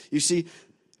 You see,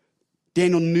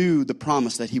 Daniel knew the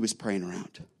promise that he was praying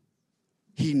around.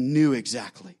 He knew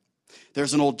exactly.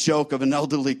 There's an old joke of an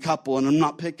elderly couple, and I'm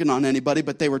not picking on anybody,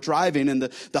 but they were driving, and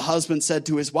the husband said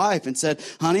to his wife and said,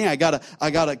 honey, I got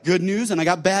a good news and I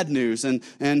got bad news. And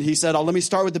he said, let me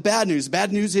start with the bad news. The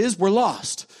bad news is we're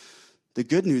lost. The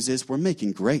good news is we're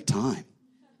making great time.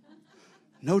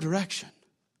 No direction.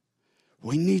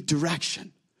 We need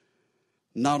direction.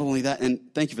 Not only that, and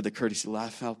thank you for the courtesy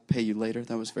laugh. I'll pay you later.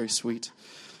 That was very sweet.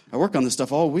 I work on this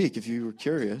stuff all week, if you were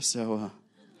curious.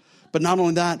 But not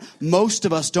only that, most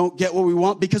of us don't get what we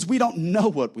want because we don't know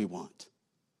what we want.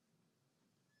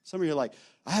 Some of you are like,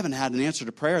 I haven't had an answer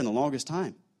to prayer in the longest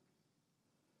time.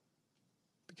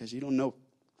 Because you don't know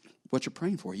what you're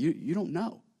praying for. You don't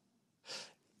know.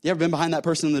 You ever been behind that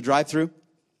person in the drive-thru?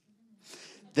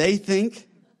 They think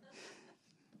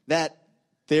that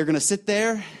they're going to sit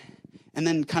there and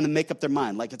then kind of make up their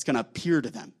mind, like it's going to appear to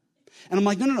them. And I'm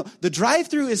like, no. The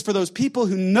drive-thru is for those people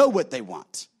who know what they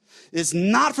want. It's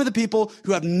not for the people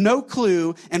who have no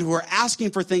clue and who are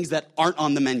asking for things that aren't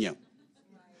on the menu.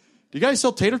 Do you guys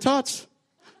sell tater tots?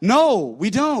 No, we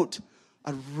don't.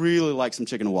 I'd really like some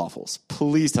chicken and waffles.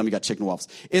 Please tell me you got chicken and waffles.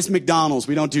 It's McDonald's.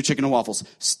 We don't do chicken and waffles.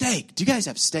 Steak. Do you guys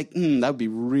have steak? That would be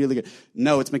really good.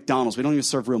 No, it's McDonald's. We don't even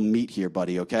serve real meat here,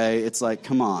 buddy, okay? It's like,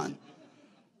 come on.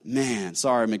 Man,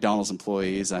 sorry, McDonald's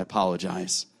employees. I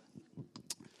apologize.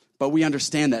 But we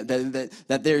understand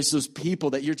that there's those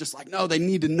people that you're just like, no, they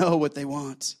need to know what they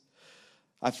want.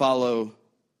 I follow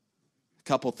a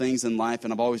couple things in life,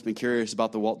 and I've always been curious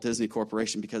about the Walt Disney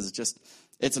Corporation because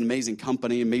it's an amazing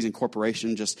company, amazing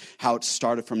corporation, just how it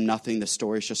started from nothing. The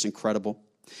story is just incredible.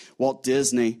 Walt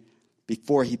Disney,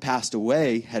 before he passed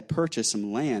away, had purchased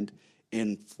some land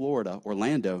in Florida,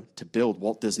 Orlando, to build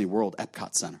Walt Disney World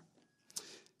Epcot Center.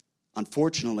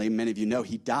 Unfortunately, many of you know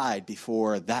he died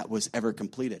before that was ever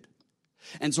completed.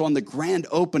 And so on the grand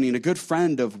opening, a good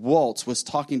friend of Walt's was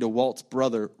talking to Walt's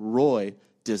brother, Roy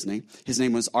Disney. His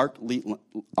name was Art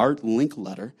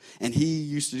Linkletter, and he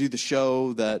used to do the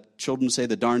show that children say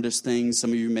the darndest things. Some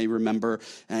of you may remember.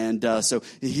 And so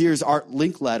here's Art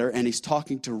Linkletter, and he's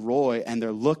talking to Roy, and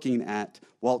they're looking at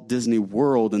Walt Disney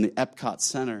World and the Epcot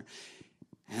Center.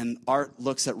 And Art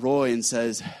looks at Roy and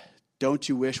says, don't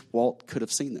you wish Walt could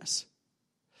have seen this?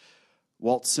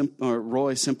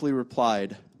 Roy simply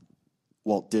replied,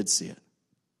 Walt did see it.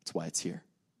 That's why it's here.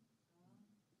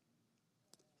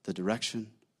 The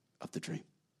direction of the dream.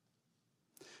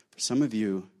 For some of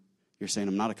you, you're saying,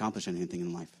 I'm not accomplishing anything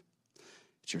in life.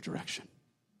 It's your direction.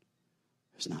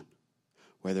 There's none.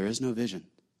 Where there is no vision,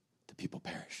 the people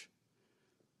perish.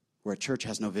 Where a church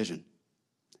has no vision,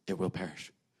 it will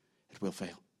perish. It will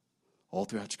fail. All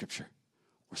throughout Scripture,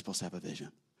 we're supposed to have a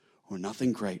vision where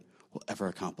nothing great will ever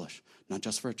accomplish, not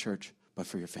just for a church, but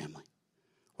for your family.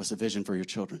 What's the vision for your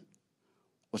children?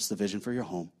 What's the vision for your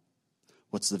home?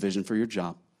 What's the vision for your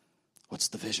job? What's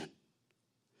the vision?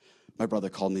 My brother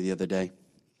called me the other day.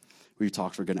 We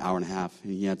talked for a good hour and a half,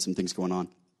 and he had some things going on.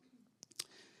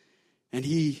 And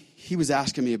he was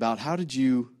asking me about, how did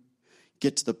you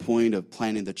get to the point of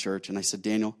planting the church? And I said,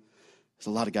 Daniel, there's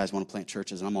a lot of guys want to plant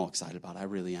churches, and I'm all excited about it. I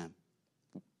really am.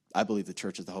 I believe the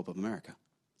church is the hope of America,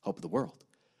 hope of the world.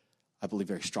 I believe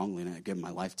very strongly in it. I've given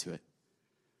my life to it.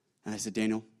 And I said,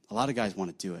 Daniel, a lot of guys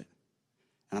want to do it.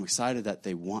 And I'm excited that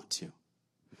they want to.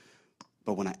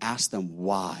 But when I ask them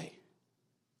why,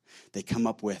 they come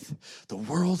up with, the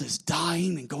world is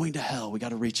dying and going to hell. We got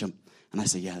to reach them. And I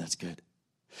say, yeah, that's good.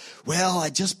 Well, I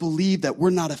just believe that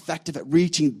we're not effective at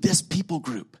reaching this people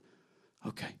group.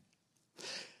 Okay.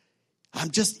 I'm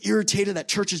just irritated that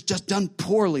church is just done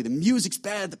poorly. The music's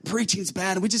bad, the preaching's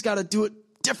bad, and we just got to do it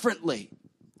differently.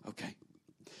 Okay.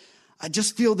 I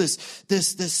just feel this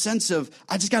sense of,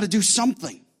 I just got to do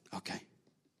something. Okay.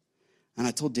 And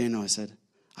I told Daniel, I said,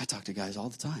 I talk to guys all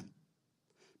the time.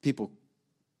 People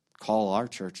call our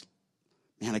church.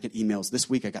 Man, I get emails. This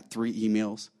week I got 3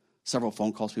 emails, several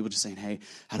phone calls, people just saying, hey,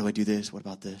 how do I do this? What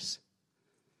about this?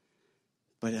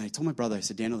 But I told my brother, I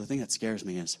said, Daniel, the thing that scares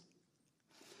me is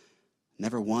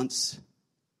never once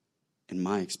in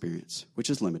my experience, which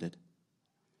is limited,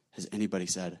 has anybody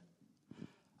said,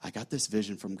 I got this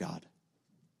vision from God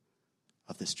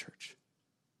of this church.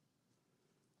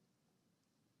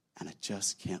 And I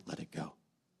just can't let it go.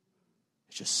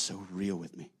 It's just so real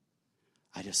with me.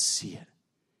 I just see it.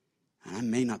 And I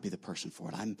may not be the person for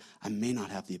it. I may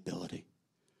not have the ability.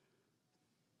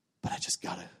 But I just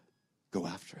got to go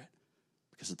after it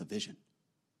because of the vision.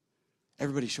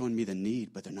 Everybody's showing me the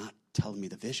need, but they're not telling me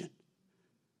the vision.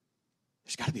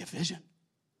 There's got to be a vision.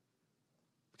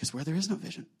 Because where there is no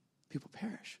vision, people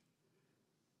perish.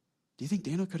 Do you think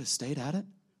Daniel could have stayed at it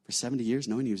for 70 years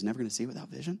knowing he was never going to see it without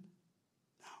vision?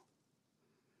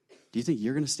 No. Do you think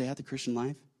you're going to stay at the Christian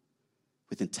life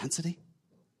with intensity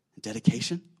and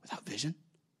dedication without vision?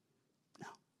 No.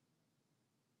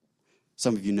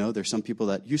 Some of you know there's some people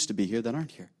that used to be here that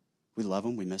aren't here. We love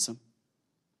them. We miss them.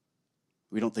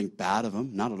 We don't think bad of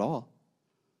them. Not at all.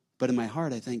 But in my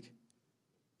heart, I think,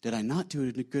 did I not do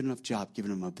a good enough job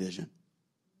giving them a vision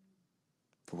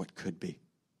for what could be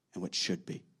and what should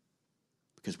be?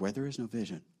 Because where there is no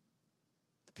vision,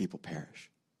 the people perish.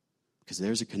 Because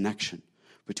there's a connection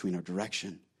between our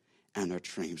direction and our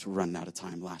dreams. We're running out of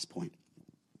time. Last point.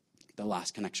 The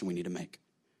last connection we need to make.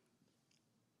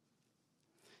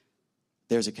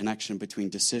 There's a connection between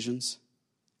decisions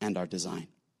and our design.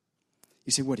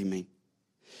 You say, what do you mean?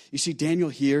 You see, Daniel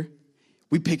here,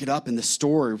 we pick it up in the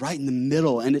story right in the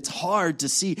middle, and it's hard to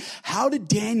see how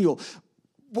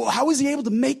was he able to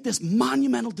make this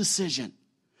monumental decision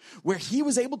where he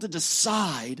was able to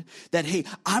decide that, hey,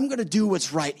 I'm going to do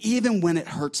what's right even when it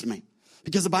hurts me.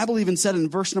 Because the Bible even said in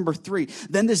verse number 3,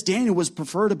 then this Daniel was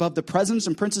preferred above the presidents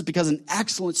and princes because an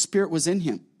excellent spirit was in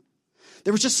him.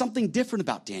 There was just something different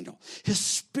about Daniel. His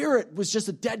spirit was just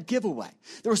a dead giveaway.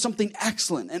 There was something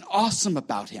excellent and awesome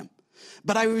about him.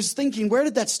 But I was thinking, where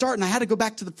did that start? And I had to go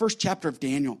back to the first chapter of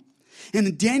Daniel. And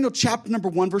in Daniel chapter number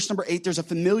 1, verse number 8, there's a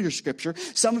familiar scripture.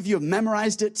 Some of you have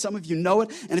memorized it. Some of you know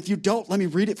it. And if you don't, let me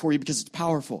read it for you because it's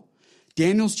powerful.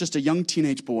 Daniel's just a young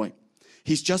teenage boy.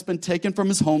 He's just been taken from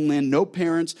his homeland. No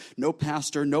parents, no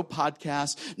pastor, no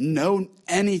podcast, no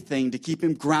anything to keep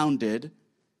him grounded.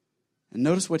 And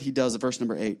notice what he does at verse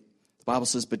number 8. The Bible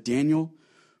says, but Daniel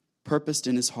purposed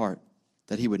in his heart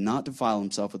that he would not defile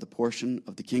himself with a portion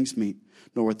of the king's meat,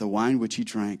 nor with the wine which he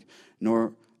drank,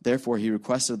 nor therefore he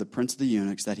requested of the prince of the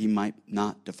eunuchs that he might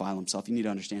not defile himself. You need to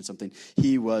understand something.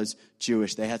 He was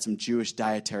Jewish. They had some Jewish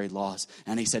dietary laws.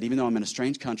 And he said, even though I'm in a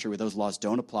strange country where those laws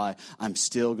don't apply, I'm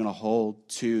still going to hold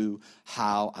to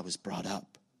how I was brought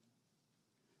up.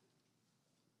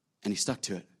 And he stuck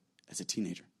to it as a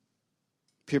teenager.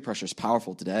 Peer pressure is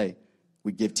powerful today.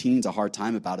 We give teens a hard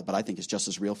time about it, but I think it's just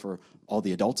as real for all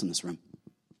the adults in this room.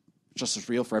 Just as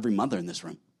real for every mother in this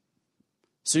room.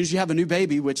 As soon as you have a new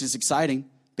baby, which is exciting,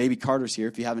 baby Carter's here.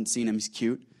 If you haven't seen him, he's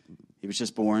cute. He was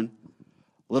just born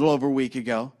a little over a week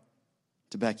ago.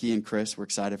 To Becky and Chris, we're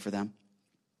excited for them.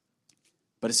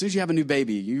 But as soon as you have a new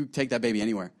baby, you take that baby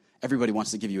anywhere. Everybody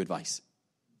wants to give you advice.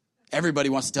 Everybody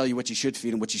wants to tell you what you should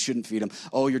feed them, what you shouldn't feed them.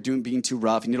 Oh, you're being too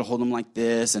rough. You need to hold them like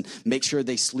this and make sure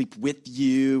they sleep with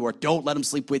you or don't let them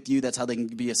sleep with you. That's how they can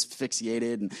be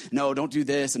asphyxiated. And no, don't do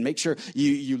this. And make sure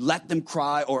you let them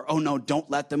cry or, oh, no, don't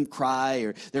let them cry.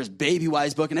 Or there's Baby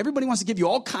Wise book. And everybody wants to give you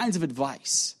all kinds of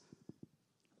advice.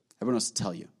 Everyone wants to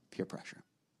tell you peer pressure.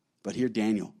 But here,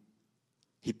 Daniel,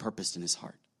 he purposed in his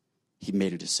heart. He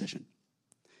made a decision.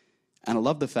 And I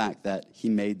love the fact that he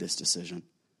made this decision,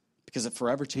 because it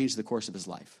forever changed the course of his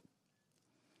life.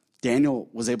 Daniel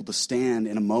was able to stand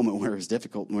in a moment where it was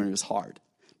difficult and where it was hard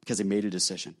because he made a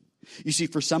decision. You see,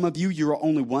 for some of you, you're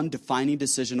only one defining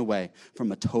decision away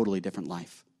from a totally different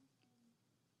life.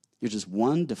 You're just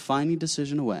one defining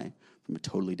decision away from a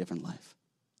totally different life.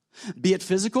 Be it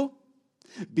physical,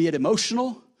 be it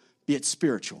emotional, be it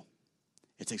spiritual.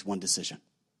 It takes one decision.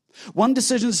 One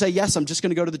decision to say, yes, I'm just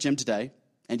going to go to the gym today.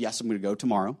 And yes, I'm going to go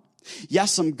tomorrow.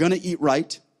 Yes, I'm going to eat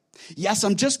right. Yes,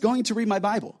 I'm just going to read my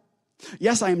Bible.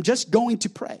 Yes, I am just going to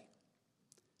pray.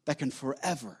 That can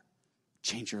forever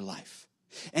change your life.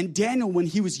 And Daniel, when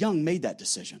he was young, made that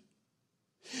decision.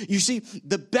 You see,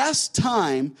 the best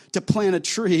time to plant a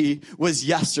tree was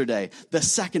yesterday. The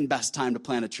second best time to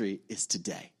plant a tree is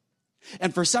today.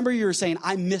 And for some of you who are saying,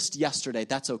 I missed yesterday,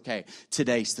 that's okay.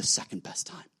 Today's the second best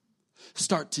time.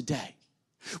 Start today.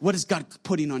 What is God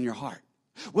putting on your heart?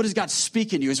 What is God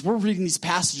speaking to you? As we're reading these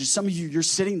passages, some of you, you're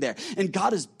sitting there, and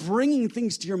God is bringing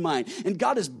things to your mind, and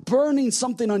God is burning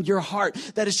something on your heart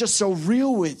that is just so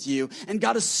real with you, and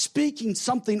God is speaking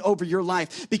something over your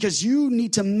life because you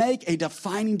need to make a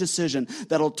defining decision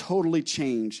that'll totally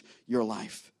change your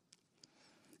life.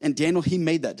 And Daniel, he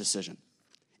made that decision.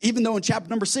 Even though in chapter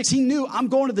number 6, he knew, I'm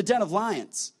going to the den of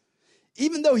lions.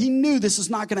 Even though he knew this is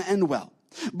not going to end well.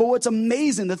 But what's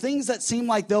amazing, the things that seem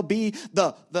like they'll be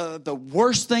the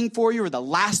worst thing for you or the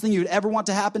last thing you'd ever want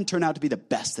to happen turn out to be the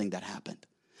best thing that happened.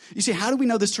 You see, how do we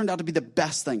know this turned out to be the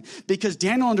best thing? Because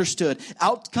Daniel understood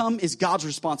outcome is God's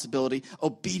responsibility,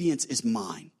 obedience is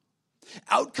mine.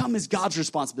 Outcome is God's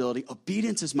responsibility.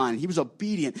 Obedience is mine. He was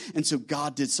obedient, and so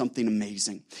God did something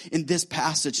amazing. In this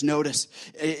passage, notice,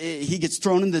 he gets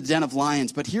thrown in the den of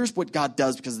lions, but here's what God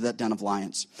does because of that den of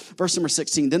lions. Verse number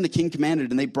 16, then the king commanded,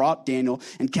 and they brought Daniel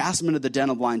and cast him into the den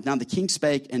of lions. Now the king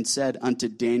spake and said unto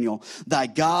Daniel, thy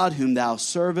God whom thou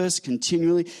servest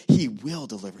continually, he will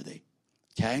deliver thee.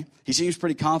 Okay? He seems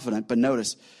pretty confident, but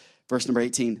notice, verse number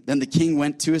 18, then the king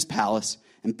went to his palace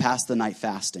and passed the night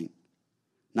fasting.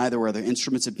 Neither were there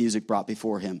instruments of music brought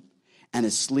before him, and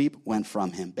his sleep went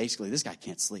from him. Basically, this guy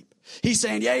can't sleep. He's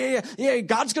saying, yeah,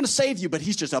 God's going to save you, but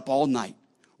he's just up all night,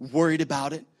 worried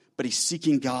about it, but he's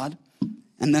seeking God.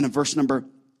 And then in verse number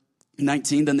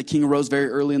 19, then the king arose very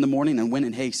early in the morning and went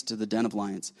in haste to the den of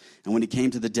lions. And when he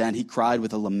came to the den, he cried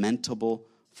with a lamentable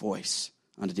voice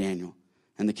unto Daniel.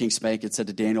 And the king spake and said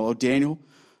to Daniel, O Daniel,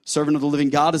 servant of the living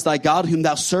God, is thy God, whom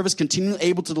thou servest, continually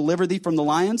able to deliver thee from the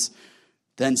lions?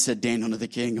 Then said Daniel to the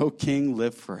king, O king,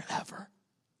 live forever.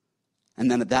 And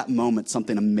then at that moment,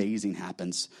 something amazing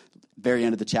happens. Very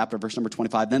end of the chapter, verse number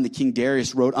 25. Then the king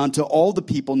Darius wrote unto all the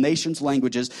people, nations,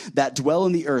 languages that dwell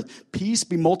in the earth, peace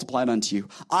be multiplied unto you.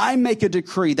 I make a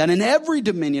decree that in every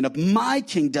dominion of my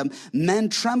kingdom, men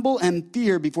tremble and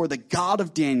fear before the God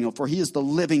of Daniel, for he is the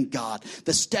living God,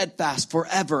 the steadfast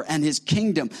forever, and his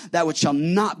kingdom, that which shall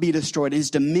not be destroyed. His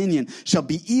dominion shall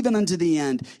be even unto the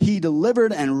end. He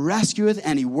delivered and rescueth,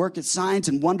 and he worketh signs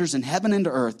and wonders in heaven and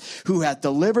earth, who hath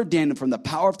delivered Daniel from the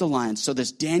power of the lions. So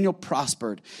this Daniel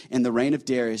prospered in the reign of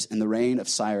Darius and the reign of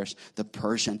Cyrus the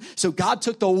Persian. So God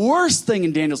took the worst thing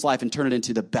in Daniel's life and turned it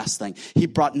into the best thing. He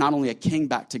brought not only a king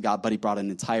back to God, but he brought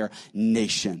an entire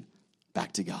nation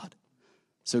back to God.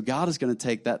 So God is going to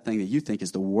take that thing that you think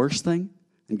is the worst thing,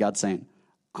 and God's saying,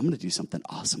 I'm going to do something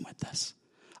awesome with this.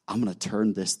 I'm going to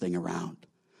turn this thing around.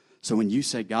 So when you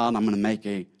say, God, I'm going to make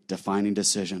a defining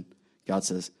decision, God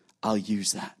says, I'll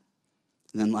use that.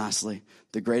 And then lastly,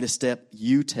 the greatest step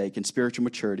you take in spiritual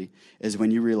maturity is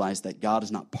when you realize that God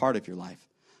is not part of your life,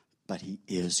 but he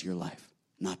is your life.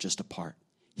 Not just a part.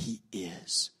 He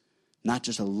is. Not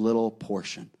just a little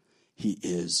portion. He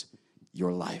is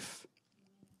your life.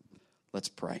 Let's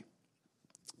pray.